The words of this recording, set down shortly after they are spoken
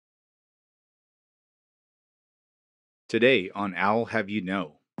Today on Owl Have You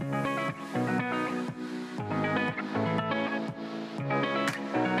Know.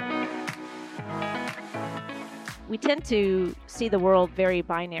 We tend to see the world very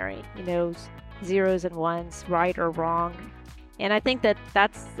binary, zeros and ones, right or wrong. And I think that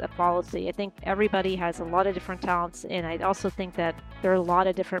that's a fallacy. I think everybody has a lot of different talents, and I also think that there are a lot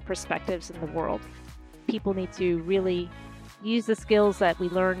of different perspectives in the world. People need to really use the skills that we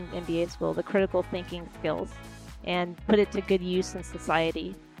learn in MBA school, the critical thinking skills, and put it to good use in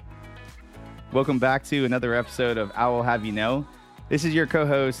society. Welcome back to another episode of Owl Have You Know. This is your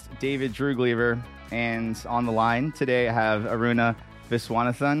co-host, David Druglever, and on the line today I have Aruna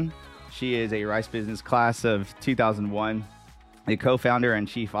Viswanathan. She is a Rice Business Class of 2001, a co-founder and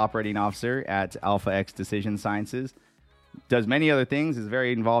chief operating officer at Alpha X Decision Sciences. Does many other things, is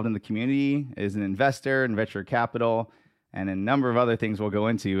very involved in the community, is an investor in venture capital, and a number of other things we'll go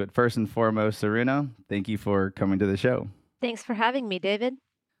into. But first and foremost, Aruna, thank you for coming to the show. Thanks for having me, David.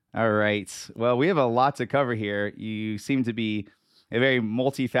 All right. Well, we have a lot to cover here. You seem to be a very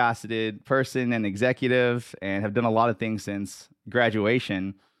multifaceted person and executive and have done a lot of things since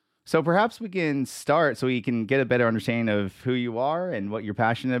graduation. So perhaps we can start so we can get a better understanding of who you are and what you're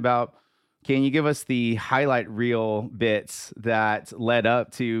passionate about. Can you give us the highlight reel bits that led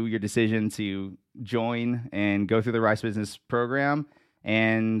up to your decision to join and go through the Rice Business Program?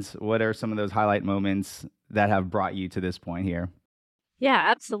 And what are some of those highlight moments that have brought you to this point here? Yeah,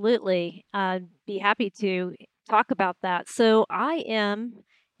 absolutely. I'd be happy to talk about that. So I am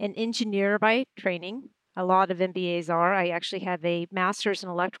an engineer by training. A lot of MBAs are. I actually have a master's in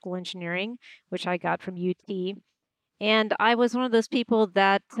electrical engineering, which I got from UT. And I was one of those people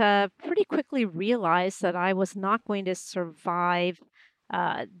that pretty quickly realized that I was not going to survive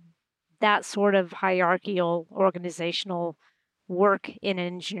that sort of hierarchical organizational work in an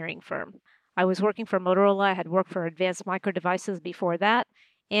engineering firm. I was working for Motorola. I had worked for Advanced Micro Devices before that.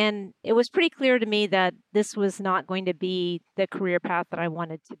 And it was pretty clear to me that this was not going to be the career path that I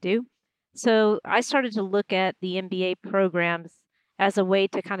wanted to do. So I started to look at the MBA programs as a way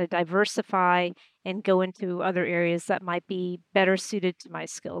to kind of diversify and go into other areas that might be better suited to my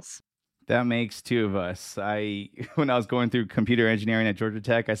skills. That makes two of us. When I was going through computer engineering at Georgia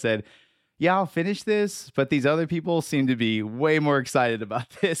Tech, I said, yeah, I'll finish this, but these other people seem to be way more excited about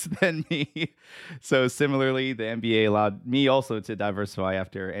this than me. So similarly, the MBA allowed me also to diversify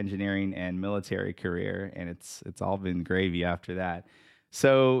after engineering and military career, and it's all been gravy after that.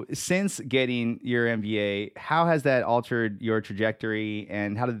 So since getting your MBA, how has that altered your trajectory,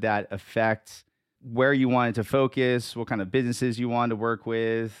 and how did that affect where you wanted to focus, what kind of businesses you wanted to work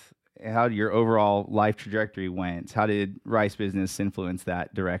with, and how your overall life trajectory went? How did Rice Business influence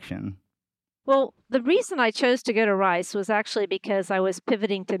that direction? Well, the reason I chose to go to Rice was actually because I was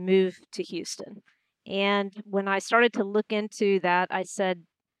pivoting to move to Houston. And when I started to look into that, I said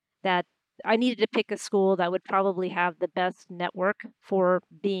that I needed to pick a school that would probably have the best network for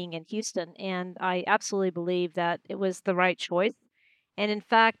being in Houston. And I absolutely believe that it was the right choice. And in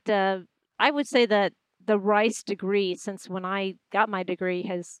fact, I would say that the Rice degree, since when I got my degree,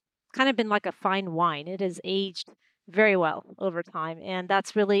 has kind of been like a fine wine. It has aged very well over time. And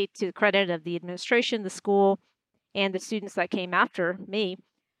that's really to the credit of the administration, the school, and the students that came after me.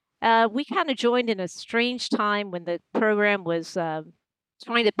 We kind of joined in a strange time when the program was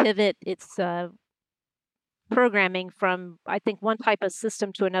trying to pivot its programming from, I think, one type of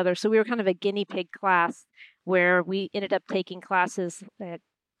system to another. So we were kind of a guinea pig class where we ended up taking classes that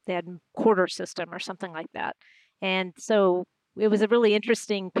they had quarter system or something like that. And so it was a really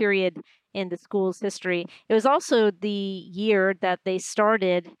interesting period in the school's history. It was also the year that they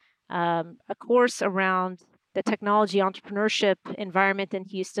started a course around the technology entrepreneurship environment in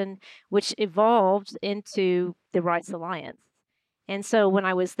Houston, which evolved into the Rice Alliance. And so when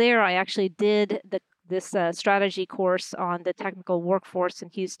I was there, I actually did this strategy course on the technical workforce in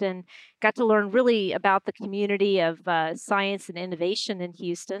Houston, got to learn really about the community of science and innovation in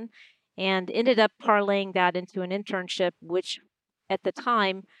Houston, and ended up parlaying that into an internship, which at the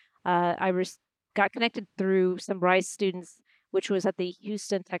time got connected through some Rice students, which was at the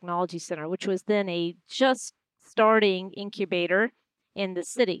Houston Technology Center, which was then a just starting incubator in the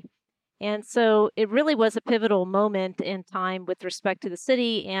city. And so it really was a pivotal moment in time with respect to the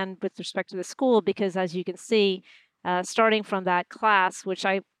city and with respect to the school, because as you can see, starting from that class, which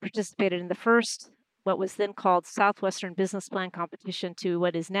I participated in the first, what was then called Southwestern Business Plan Competition, to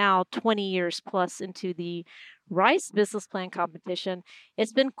what is now 20 years plus into the Rice Business Plan Competition,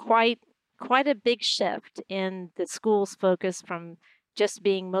 it's been quite a big shift in the school's focus from just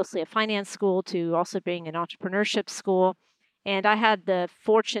being mostly a finance school to also being an entrepreneurship school. And I had the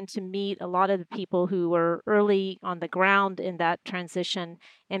fortune to meet a lot of the people who were early on the ground in that transition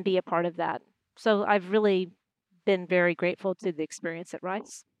and be a part of that. So I've really been very grateful to the experience at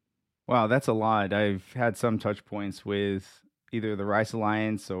Rice. Wow, that's a lot. I've had some touch points with either the Rice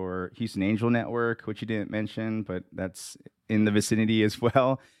Alliance or Houston Angel Network, which you didn't mention, but that's in the vicinity as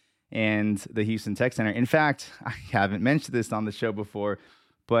well, and the Houston Tech Center. In fact, I haven't mentioned this on the show before,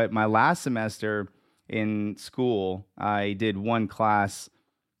 but my last semester in school, I did one class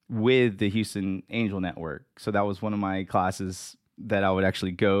with the Houston Angel Network. So that was one of my classes that I would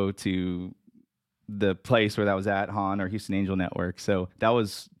actually go to the place where that was at, Han or Houston Angel Network. So that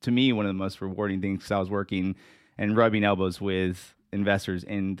was, to me, one of the most rewarding things because I was working and rubbing elbows with investors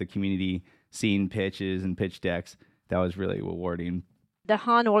in the community, seeing pitches and pitch decks. That was really rewarding. The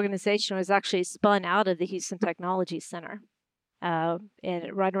Han organization was actually spun out of the Houston Technology Center, and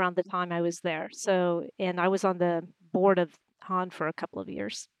right around the time I was there. So, and I was on the board of Han for a couple of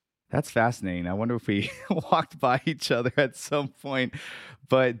years. That's fascinating. I wonder if we walked by each other at some point,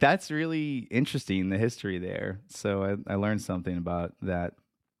 but that's really interesting, the history there. So I learned something about that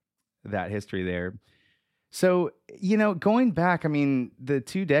history there. So, going back, I mean, the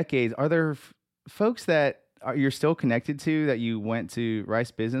 2 decades, are there folks that you're still connected to that you went to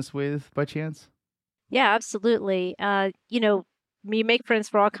Rice Business with by chance? Yeah, absolutely. You make friends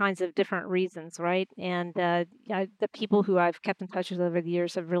for all kinds of different reasons, right? And the people who I've kept in touch with over the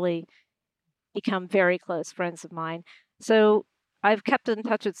years have really become very close friends of mine. So I've kept in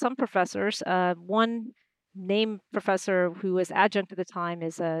touch with some professors. One named professor who was adjunct at the time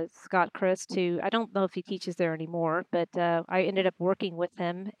is Scott Christ, who I don't know if he teaches there anymore, but I ended up working with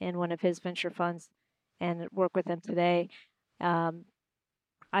him in one of his venture funds and work with him today. Um,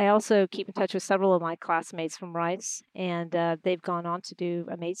 I also keep in touch with several of my classmates from Rice, and they've gone on to do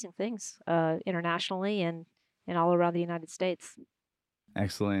amazing things internationally and all around the United States.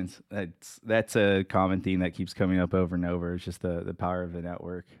 Excellent. That's a common theme that keeps coming up over and over. It's just the power of the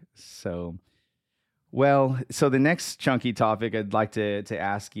network. So, well, so the next chunky topic I'd like to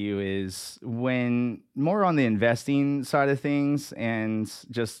ask you is when more on the investing side of things and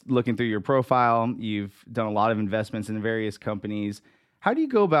just looking through your profile, you've done a lot of investments in various companies. How do you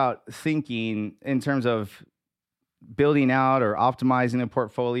go about thinking in terms of building out or optimizing a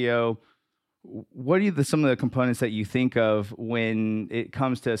portfolio? What are some of the components that you think of when it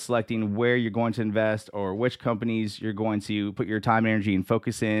comes to selecting where you're going to invest or which companies you're going to put your time, energy, and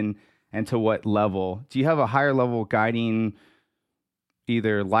focus in, and to what level? Do you have a higher level guiding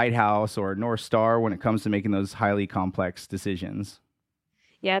either lighthouse or North Star when it comes to making those highly complex decisions?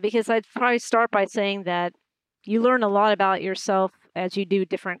 Yeah, because I'd probably start by saying that you learn a lot about yourself as you do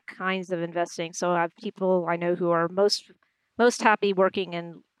different kinds of investing. So I have people I know who are most happy working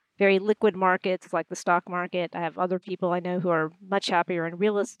in very liquid markets like the stock market. I have other people I know who are much happier in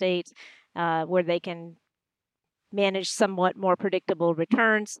real estate, where they can manage somewhat more predictable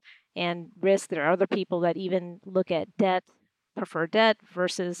returns and risk. There are other people that even look at debt, prefer debt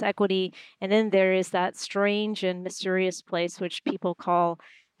versus equity. And then there is that strange and mysterious place which people call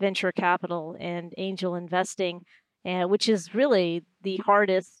venture capital and angel investing, which is really the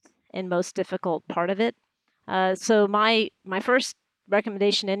hardest and most difficult part of it. So my first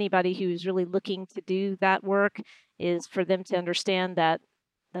recommendation to anybody who's really looking to do that work is for them to understand that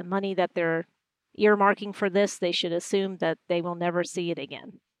the money that they're earmarking for this, they should assume that they will never see it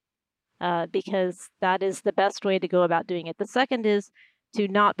again, because that is the best way to go about doing it. The second is to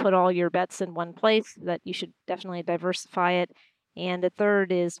not put all your bets in one place, that you should definitely diversify it. And the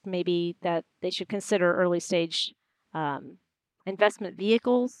third is maybe that they should consider early stage investment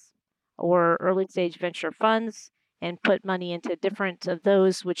vehicles or early stage venture funds and put money into different of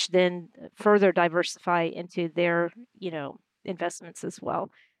those, which then further diversify into their, investments as well.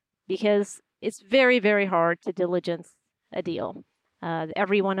 Because it's very, very hard to diligence a deal.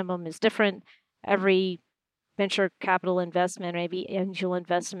 Every one of them is different. Every venture capital investment, maybe angel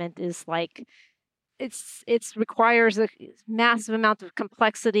investment, is like it's requires a massive amount of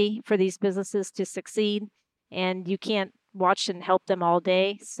complexity for these businesses to succeed, and you can't watch and help them all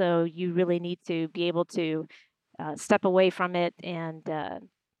day. So you really need to be able to step away from it and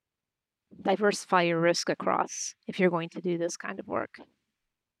diversify your risk across if you're going to do this kind of work.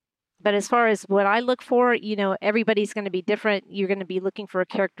 But as far as what I look for, everybody's going to be different. You're going to be looking for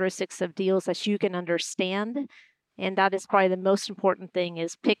characteristics of deals that you can understand. And that is probably the most important thing,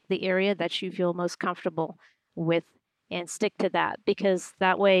 is pick the area that you feel most comfortable with and stick to that, because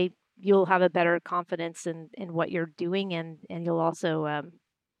that way you'll have a better confidence in what you're doing, and you'll also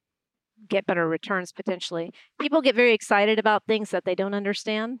get better returns potentially. People get very excited about things that they don't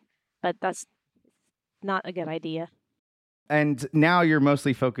understand, but that's not a good idea. And now you're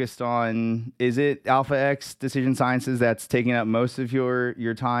mostly focused on, is it Alpha X Decision Sciences that's taking up most of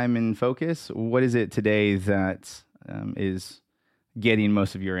your time and focus? What is it today that is getting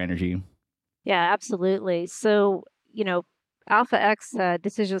most of your energy? Yeah, absolutely. So, Alpha X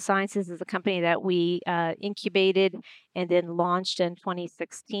Decision Sciences is a company that we incubated and then launched in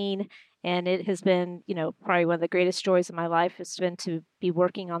 2016. And it has been, probably one of the greatest joys of my life has been to be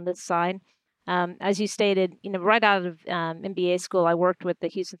working on this side. As you stated, right out of MBA school, I worked with the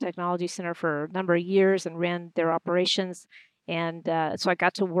Houston Technology Center for a number of years and ran their operations. And so I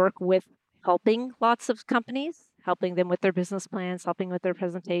got to work with helping lots of companies, helping them with their business plans, helping with their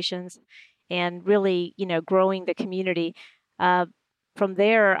presentations, and really, growing the community. Uh, from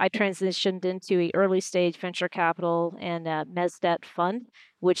there, I transitioned into a early stage venture capital and mezz debt fund,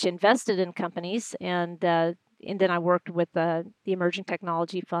 which invested in companies, and then I worked with the Emerging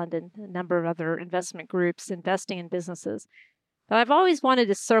Technology Fund and a number of other investment groups investing in businesses. But I've always wanted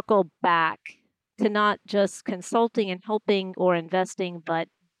to circle back to not just consulting and helping or investing, but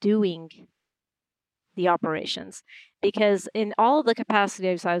doing the operations. Because in all the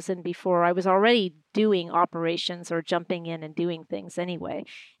capacities I was in before, I was already doing operations or jumping in and doing things anyway.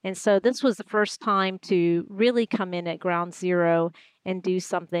 And so this was the first time to really come in at ground zero and do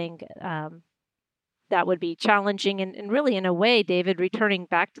something that would be challenging and really, in a way, David, returning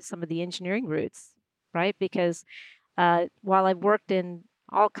back to some of the engineering roots, right? Because while I've worked in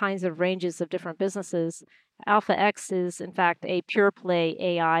all kinds of ranges of different businesses, Alpha X is, in fact, a pure play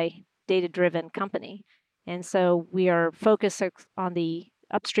AI data driven company. And so we are focused on the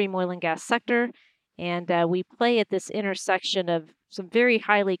upstream oil and gas sector. And we play at this intersection of some very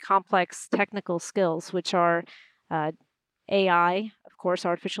highly complex technical skills, which are AI, of course,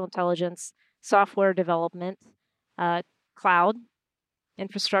 artificial intelligence, software development, cloud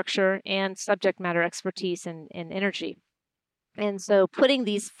infrastructure, and subject matter expertise in energy. And so putting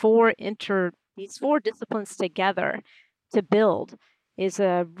these four disciplines together to build is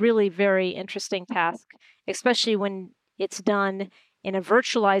a really very interesting task, especially when it's done in a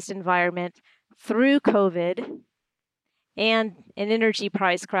virtualized environment through COVID and an energy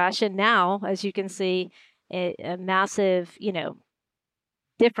price crash. And now, as you can see, a massive,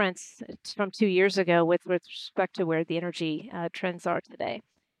 difference from 2 years ago with respect to where the energy trends are today.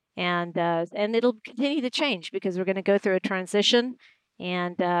 And it'll continue to change because we're going to go through a transition,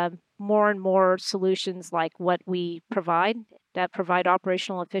 and more and more solutions like what we provide that provide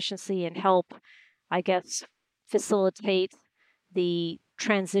operational efficiency and help, I guess, facilitate the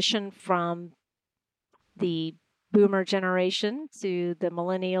transition from the boomer generation to the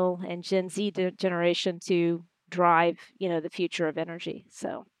millennial and Gen Z generation to drive, the future of energy.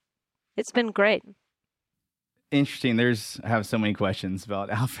 So it's been great. Interesting. I have so many questions about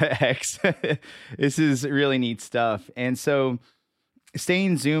Alpha X. This is really neat stuff. And so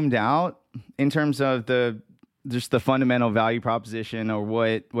staying zoomed out in terms of just the fundamental value proposition or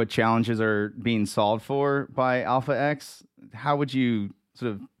what challenges are being solved for by Alpha X, how would you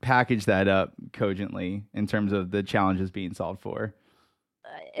sort of package that up cogently in terms of the challenges being solved for?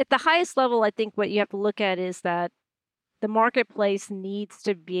 At the highest level, I think what you have to look at is that the marketplace needs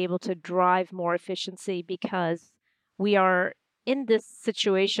to be able to drive more efficiency because we are in this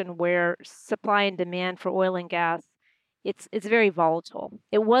situation where supply and demand for oil and gas, it's very volatile.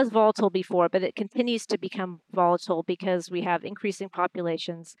 It was volatile before, but it continues to become volatile because we have increasing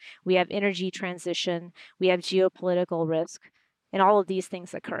populations, we have energy transition, we have geopolitical risk, and all of these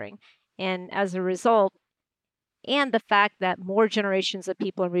things occurring. And as a result, and the fact that more generations of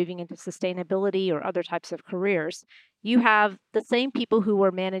people are moving into sustainability or other types of careers, you have the same people who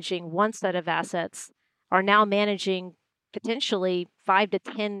were managing one set of assets are now managing potentially 5 to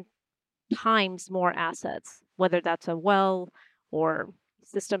 10 times more assets, whether that's a well or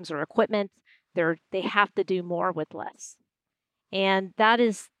systems or equipment. They have to do more with less. And that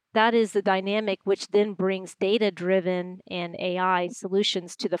is the dynamic which then brings data-driven and AI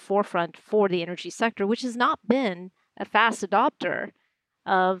solutions to the forefront for the energy sector, which has not been a fast adopter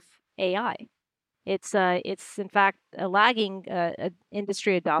of AI. It's in fact a lagging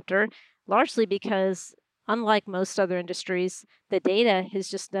industry adopter, largely because, unlike most other industries, the data has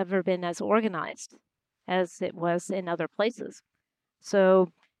just never been as organized as it was in other places. So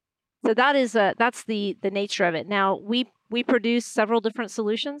that's the nature of it. Now we produce several different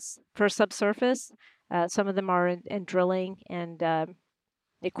solutions for subsurface. Some of them are in drilling and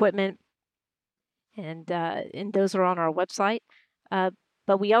equipment, and those are on our website.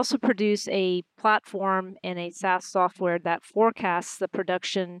 But we also produce a platform and a SaaS software that forecasts the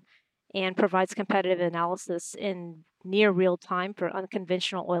production and provides competitive analysis in near real time for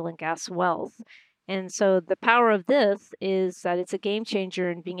unconventional oil and gas wells. And so the power of this is that it's a game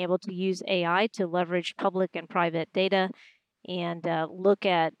changer in being able to use AI to leverage public and private data and look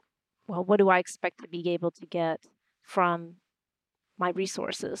at, well, what do I expect to be able to get from my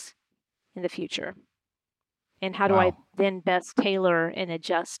resources in the future? And how do I Wow. then best tailor and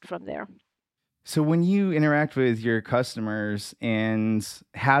adjust from there? So when you interact with your customers and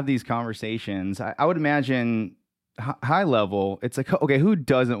have these conversations, I would imagine high level, it's like, okay, who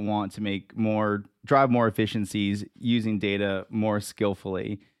doesn't want to drive more efficiencies using data more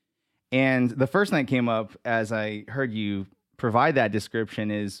skillfully? And the first thing that came up as I heard you provide that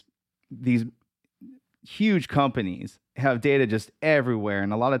description is these huge companies have data just everywhere.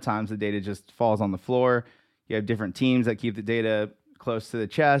 And a lot of times the data just falls on the floor. You have different teams that keep the data close to the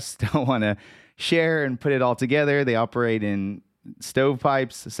chest, don't want to share and put it all together. They operate in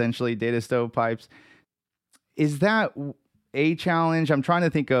stovepipes, essentially data stovepipes. Is that a challenge? I'm trying to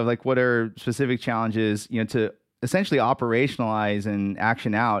think of like what are specific challenges, to essentially operationalize and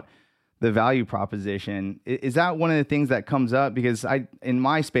action out the value proposition. Is that one of the things that comes up? Because in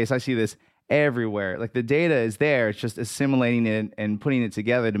my space, I see this everywhere. Like the data is there, it's just assimilating it and putting it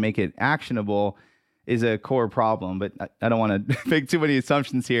together to make it actionable is a core problem. But I don't want to make too many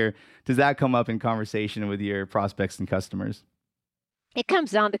assumptions here. Does that come up in conversation with your prospects and customers? It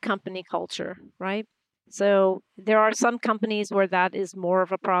comes down to company culture, right? So there are some companies where that is more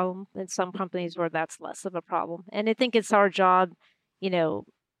of a problem and some companies where that's less of a problem. And I think it's our job, you know,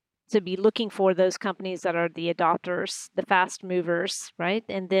 to be looking for those companies that are the adopters, the fast movers, right?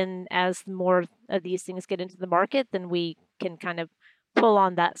 And then as more of these things get into the market, then we can kind of pull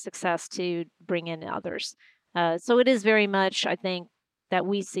on that success to bring in others. So it is very much, I think, that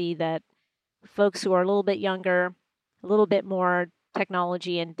we see that folks who are a little bit younger, a little bit more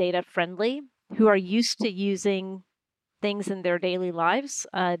technology and data friendly, who are used to using things in their daily lives,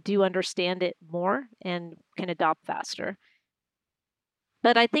 do understand it more and can adopt faster.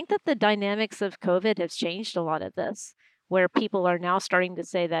 But I think that the dynamics of COVID has changed a lot of this, where people are now starting to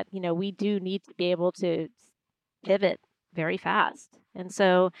say that, we do need to be able to pivot very fast. And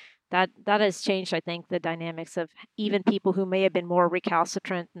so that has changed, I think, the dynamics of even people who may have been more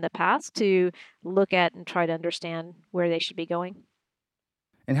recalcitrant in the past to look at and try to understand where they should be going.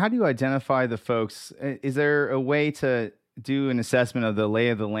 And how do you identify the folks? Is there a way to do an assessment of the lay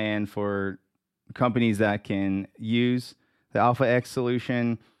of the land for companies that can use the Alpha X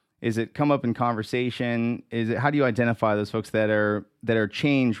solution? Is it come up in conversation? How do you identify those folks that are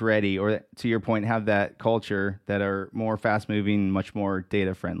change ready, or to your point, have that culture, that are more fast moving, much more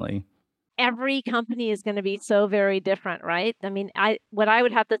data friendly? Every company is going to be so very different, right? I mean, what I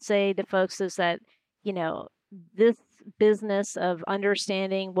would have to say to folks is that, this business of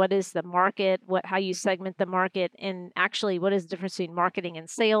understanding what is the market, how you segment the market, and actually what is the difference between marketing and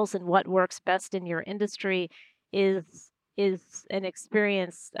sales and what works best in your industry is an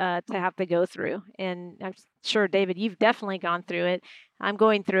experience to have to go through. And I'm sure, David, you've definitely gone through it. I'm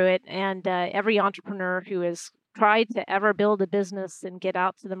going through it. And every entrepreneur who has tried to ever build a business and get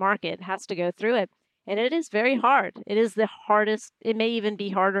out to the market has to go through it. And it is very hard. It is the hardest. It may even be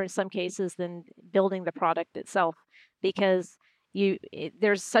harder in some cases than building the product itself, because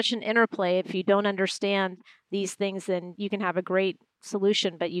there's such an interplay. If you don't understand these things, then you can have a great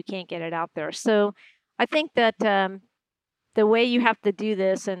solution, but you can't get it out there. So I think that the way you have to do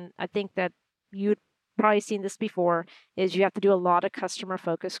this, and I think that you'd probably seen this before, is you have to do a lot of customer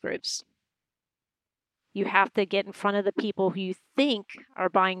focus groups. You have to get in front of the people who you think are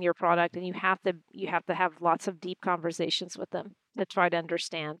buying your product, and you have to have lots of deep conversations with them to try to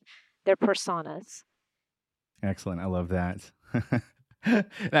understand their personas. Excellent. I love that.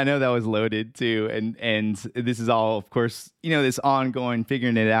 And I know that was loaded too. And this is all, of course, this ongoing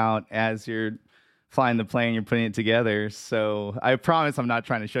figuring it out as you're flying the plane, you're putting it together. So I promise I'm not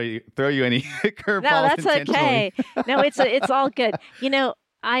trying to throw you any curveballs. No, that's okay. No, it's all good.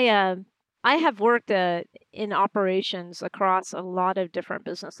 I have worked in operations across a lot of different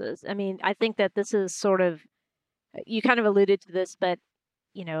businesses. I mean, I think that this is sort of, you kind of alluded to this, but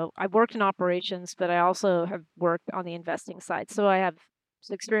I've worked in operations, but I also have worked on the investing side. So I have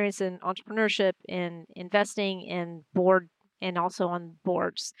experience in entrepreneurship, in investing, in board, and also on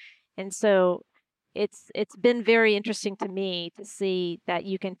boards. And so it's been very interesting to me to see that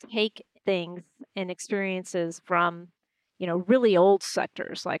you can take things and experiences from really old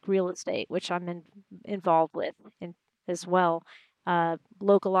sectors like real estate, which I'm involved with as well,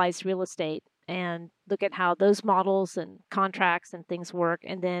 localized real estate, and look at how those models and contracts and things work.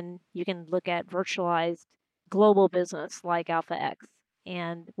 And then you can look at virtualized global business like AlphaX,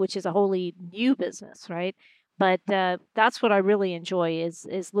 and which is a wholly new business, right? But that's what I really enjoy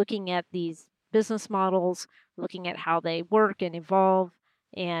is looking at these business models, looking at how they work and evolve,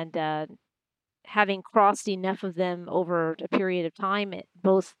 and having crossed enough of them over a period of time,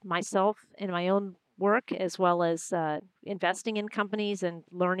 both myself in my own work as well as investing in companies and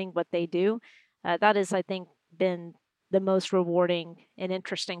learning what they do, that has, I think, been the most rewarding and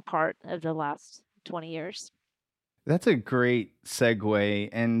interesting part of the last 20 years. That's a great segue.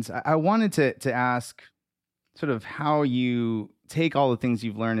 And I wanted to ask sort of how you take all the things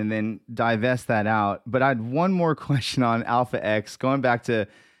you've learned and then divest that out. But I had one more question on Alpha X, going back to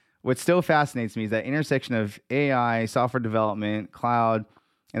what still fascinates me is that intersection of AI, software development, cloud,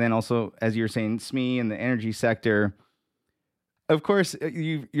 and then also, as you were saying, SME and the energy sector. Of course,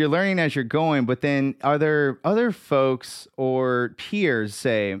 you're learning as you're going, but then are there other folks or peers,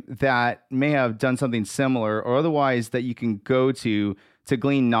 say, that may have done something similar or otherwise that you can go to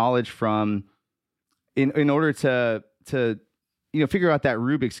glean knowledge from in order to figure out that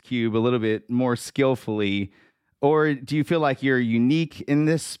Rubik's cube a little bit more skillfully? Or do you feel like you're unique in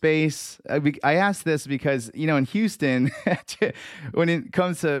this space? I ask this because, in Houston, when it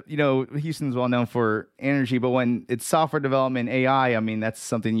comes to, Houston's well known for energy, but when it's software development, AI, I mean, that's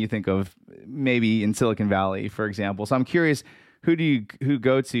something you think of maybe in Silicon Valley, for example. So I'm curious, who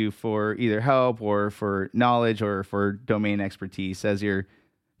go to for either help or for knowledge or for domain expertise as you're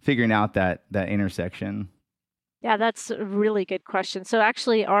figuring out that intersection? Yeah, that's a really good question. So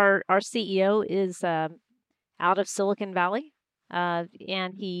actually, our CEO is out of Silicon Valley. And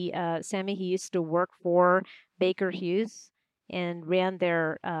Sammy, he used to work for Baker Hughes and ran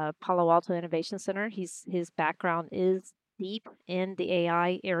their Palo Alto Innovation Center. His background is deep in the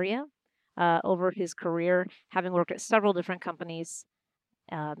AI area over his career, having worked at several different companies,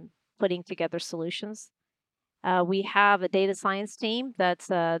 putting together solutions. We have a data science team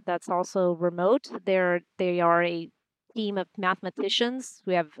that's also remote. They are a team of mathematicians.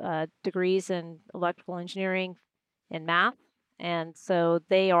 We have degrees in electrical engineering and math. And so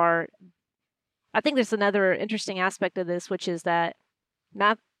they are, I think there's another interesting aspect of this, which is that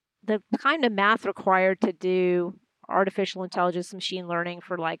the kind of math required to do artificial intelligence, machine learning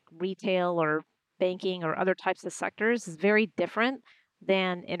for like retail or banking or other types of sectors is very different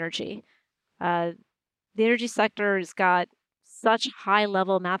than energy. The energy sector has got such high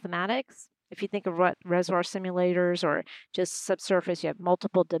level mathematics. If you think of what reservoir simulators or just subsurface, you have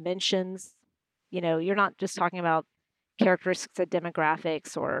multiple dimensions. You're not just talking about characteristics of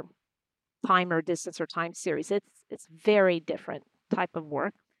demographics or time or distance or time series. It's very different type of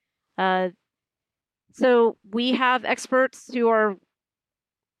work. So we have experts who are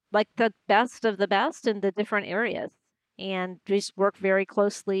like the best of the best in the different areas and just work very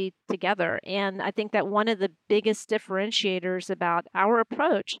closely together. And I think that one of the biggest differentiators about our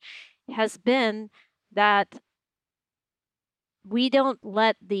approach has been that we don't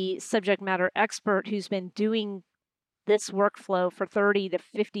let the subject matter expert who's been doing this workflow for 30 to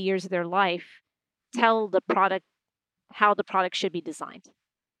 50 years of their life tell the product how the product should be designed.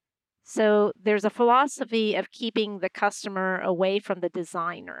 So there's a philosophy of keeping the customer away from the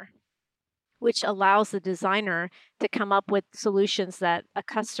designer, which allows the designer to come up with solutions that a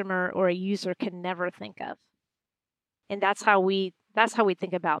customer or a user can never think of. And that's how we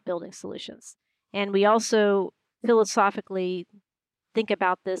think about building solutions. And we also philosophically think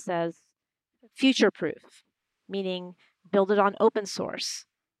about this as future proof, meaning build it on open source.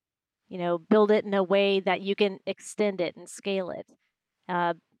 Build it in a way that you can extend it and scale it,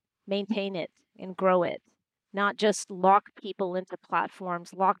 maintain it and grow it. Not just lock people into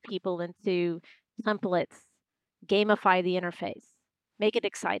platforms, lock people into templates, gamify the interface, make it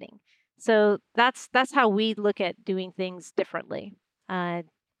exciting. So that's how we look at doing things differently. And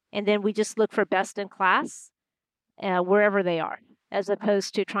then we just look for best in class wherever they are, as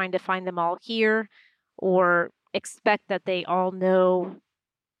opposed to trying to find them all here or expect that they all know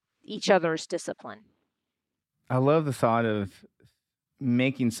each other's discipline. I love the thought of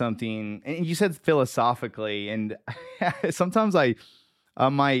making something, and you said philosophically, and sometimes I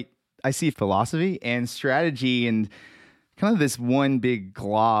see philosophy and strategy and kind of this one big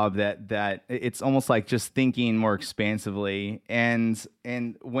glob that it's almost like just thinking more expansively. And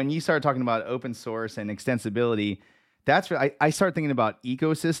when you start talking about open source and extensibility, that's where I start thinking about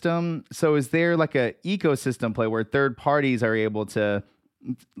ecosystem. So is there like a ecosystem play where third parties are able to,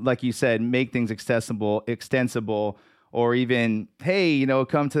 like you said, make things accessible, extensible, or even, hey,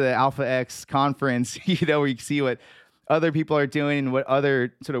 come to the Alpha X conference, where you can see what other people are doing and what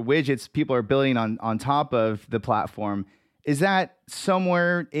other sort of widgets people are building on top of the platform. Is that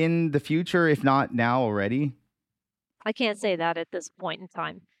somewhere in the future, if not now already? I can't say that at this point in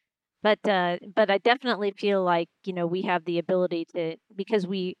time. But I definitely feel like, we have the ability to, because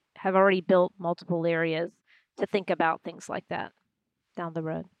we have already built multiple areas to think about things like that down the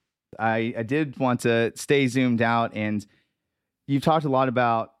road. I did want to stay zoomed out, and you've talked a lot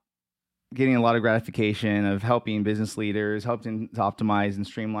about getting a lot of gratification of helping business leaders, helping to optimize and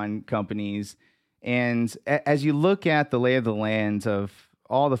streamline companies. And as you look at the lay of the land of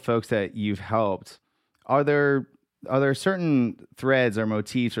all the folks that you've helped, are there certain threads or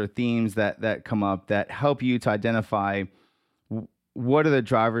motifs or themes that come up that help you to identify what are the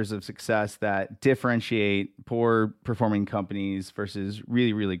drivers of success that differentiate poor performing companies versus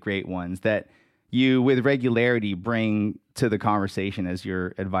really, really great ones that you with regularity bring to the conversation as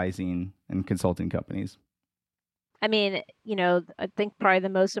you're advising and consulting companies? I mean, I think probably the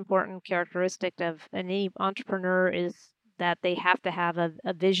most important characteristic of any entrepreneur is that they have to have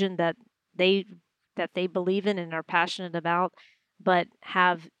a vision they they believe in and are passionate about, but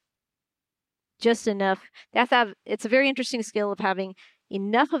have just enough. They have to have. It's a very interesting skill of having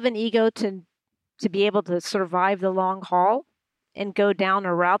enough of an ego to be able to survive the long haul and go down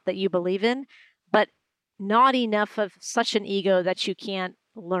a route that you believe in, but not enough of such an ego that you can't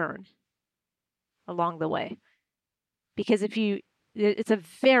learn along the way. Because it's a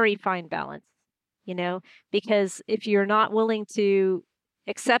very fine balance, because if you're not willing to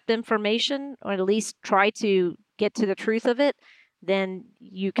accept information or at least try to get to the truth of it, then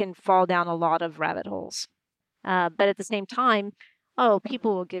you can fall down a lot of rabbit holes. But at the same time,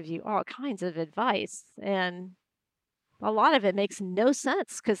 people will give you all kinds of advice, and a lot of it makes no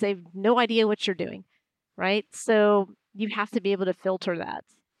sense because they've no idea what you're doing, right? So you have to be able to filter that,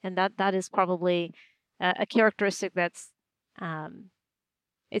 and that is probably a characteristic that's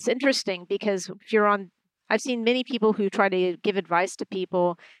it's interesting because I've seen many people who try to give advice to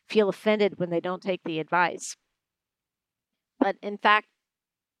people feel offended when they don't take the advice. But in fact,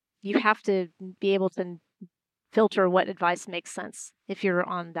 you have to be able to filter what advice makes sense if you're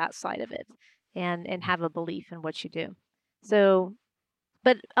on that side of it and have a belief in what you do. So,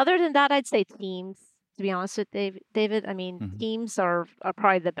 but other than that, I'd say teams, to be honest with David. I mean, teams are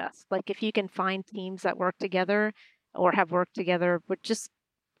probably the best. Like if you can find teams that work together or have worked together, but just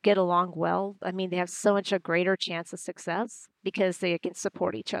get along well, I mean, they have so much a greater chance of success because they can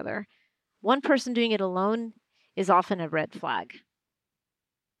support each other. One person doing it alone is often a red flag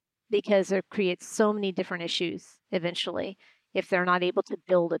because it creates so many different issues eventually if they're not able to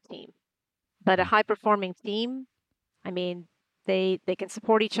build a team. But a high performing team, I mean, they can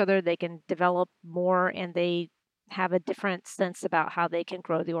support each other, they can develop more, and they have a different sense about how they can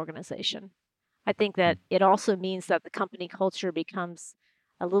grow the organization. I think that it also means that the company culture becomes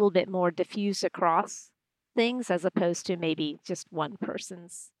a little bit more diffuse across things as opposed to maybe just one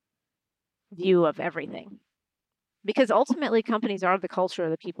person's view of everything. Because ultimately companies are the culture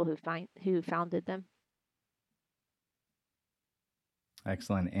of the people who founded them.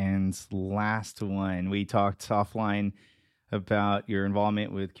 Excellent. And last one, we talked offline about your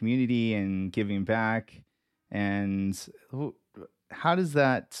involvement with community and giving back. And how does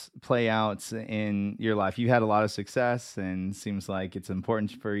that play out in your life? You've had a lot of success and seems like it's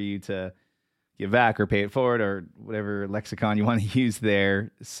important for you to give back or pay it forward or whatever lexicon you want to use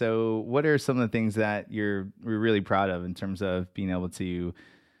there. So what are some of the things that you're really proud of in terms of being able to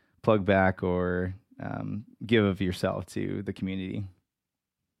plug back or give of yourself to the community?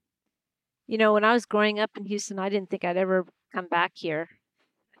 When I was growing up in Houston, I didn't think I'd ever come back here.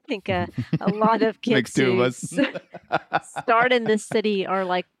 I think a lot of kids Makes two of us. start in this city are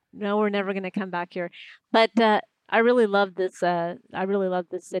like, no, we're never going to come back here. But I really love this. I really love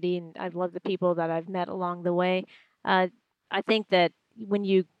this city, and I love the people that I've met along the way. I think that when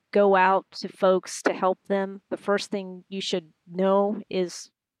you go out to folks to help them, the first thing you should know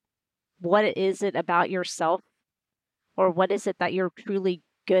is what is it about yourself, or what is it that you're truly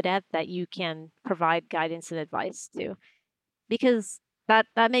good at that you can provide guidance and advice to, because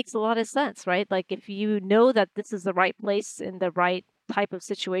that makes a lot of sense, right? Like if you know that this is the right place in the right type of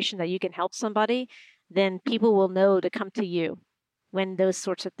situation that you can help somebody, then people will know to come to you when those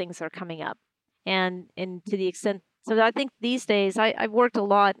sorts of things are coming up. And to the extent, so I think these days I've worked a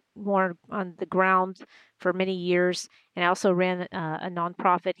lot more on the ground for many years, and I also ran a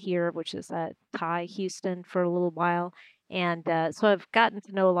nonprofit here, which is at TIE Houston for a little while. And so I've gotten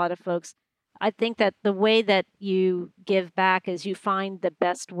to know a lot of folks. I think that the way that you give back is you find the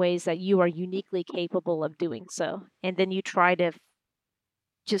best ways that you are uniquely capable of doing so. And then you try to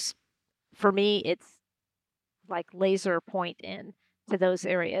just, for me, it's like laser point in to those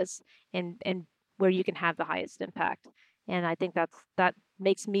areas and where you can have the highest impact. And I think that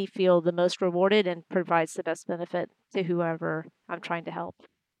makes me feel the most rewarded and provides the best benefit to whoever I'm trying to help.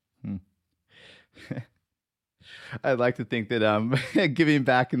 I'd like to think that I'm giving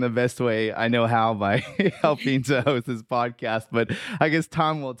back in the best way I know how by helping to host this podcast, but I guess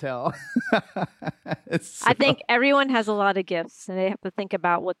time will tell. I think everyone has a lot of gifts, and they have to think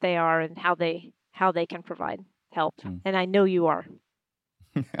about what they are and how they can provide help. And I know you are.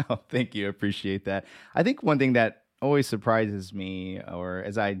 Oh, thank you. I appreciate that. I think one thing that always surprises me, or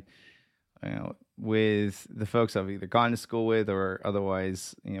as with the folks I've either gone to school with or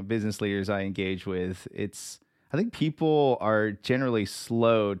otherwise, business leaders I engage with, I think people are generally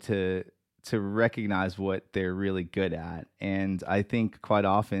slow to recognize what they're really good at. And I think quite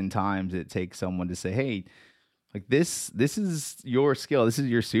often times it takes someone to say, hey, like this is your skill. This is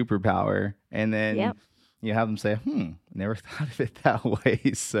your superpower. And then you have them say, never thought of it that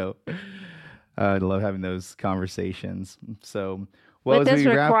way. So I love having those conversations. So, well, it does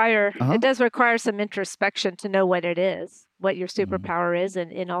require some introspection to know what it is, what your superpower is,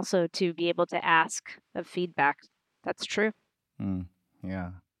 and also to be able to ask of feedback. That's true. Yeah.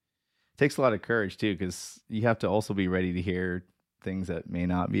 It takes a lot of courage too, because you have to also be ready to hear things that may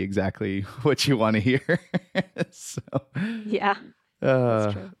not be exactly what you want to hear. So, yeah.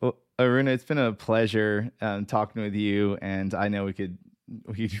 That's true. Well, Aruna, it's been a pleasure talking with you, and I know we could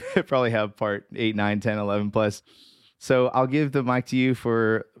probably have part 8, 9, 10, 11 plus. So I'll give the mic to you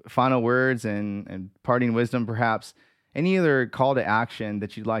for final words and parting wisdom, perhaps. Any other call to action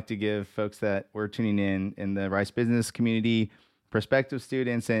that you'd like to give folks that were tuning in the Rice business community, prospective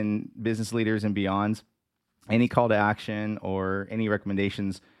students and business leaders and beyond? Any call to action or any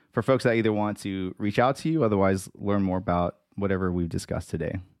recommendations for folks that either want to reach out to you, otherwise learn more about whatever we've discussed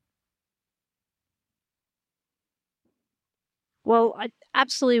today? Well, I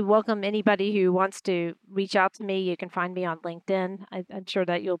absolutely welcome anybody who wants to reach out to me. You can find me on LinkedIn. I'm sure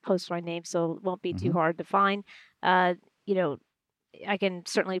that you'll post my name, so it won't be too hard to find. I can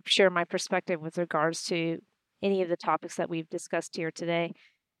certainly share my perspective with regards to any of the topics that we've discussed here today.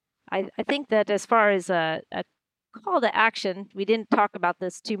 I think that as far as a call to action, we didn't talk about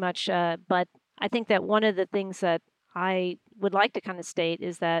this too much, but I think that one of the things that I would like to kind of state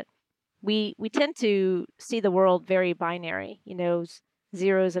is that we tend to see the world very binary,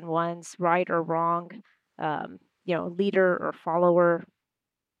 zeros and ones, right or wrong, leader or follower,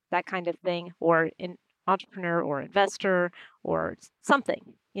 that kind of thing, or an entrepreneur or investor or something,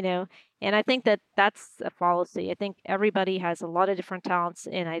 And I think that that's a fallacy. I think everybody has a lot of different talents,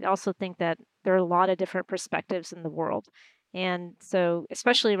 and I also think that there are a lot of different perspectives in the world. And so,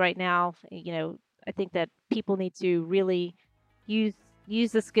 especially right now, I think that people need to really use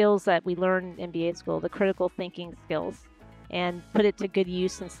the skills that we learn in MBA school, the critical thinking skills, and put it to good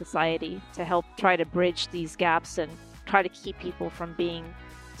use in society to help try to bridge these gaps and try to keep people from being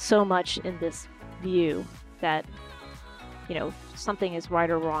so much in this view that, something is right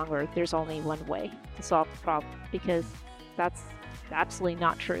or wrong, or there's only one way to solve the problem, because that's absolutely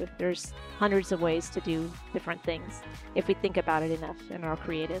not true. There's hundreds of ways to do different things if we think about it enough and are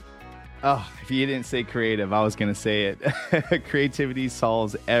creative. Oh, if you didn't say creative, I was going to say it. Creativity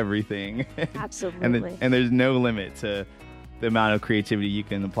solves everything. Absolutely. and there's no limit to the amount of creativity you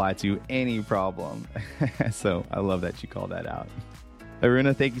can apply to any problem. So I love that you called that out.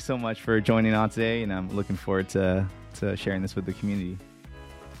 Aruna, thank you so much for joining on today, and I'm looking forward to sharing this with the community.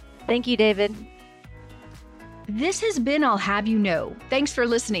 Thank you, David. This has been I'll Have You Know. Thanks for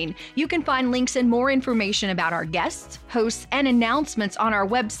listening. You can find links and more information about our guests, hosts, and announcements on our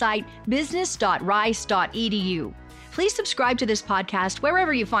website, business.rice.edu. Please subscribe to this podcast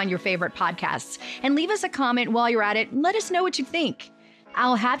wherever you find your favorite podcasts, and leave us a comment while you're at it and let us know what you think.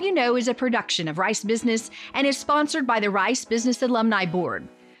 I'll Have You Know is a production of Rice Business and is sponsored by the Rice Business Alumni Board.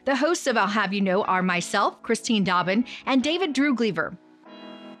 The hosts of I'll Have You Know are myself, Christine Dobbin, and David Drew Gleaver.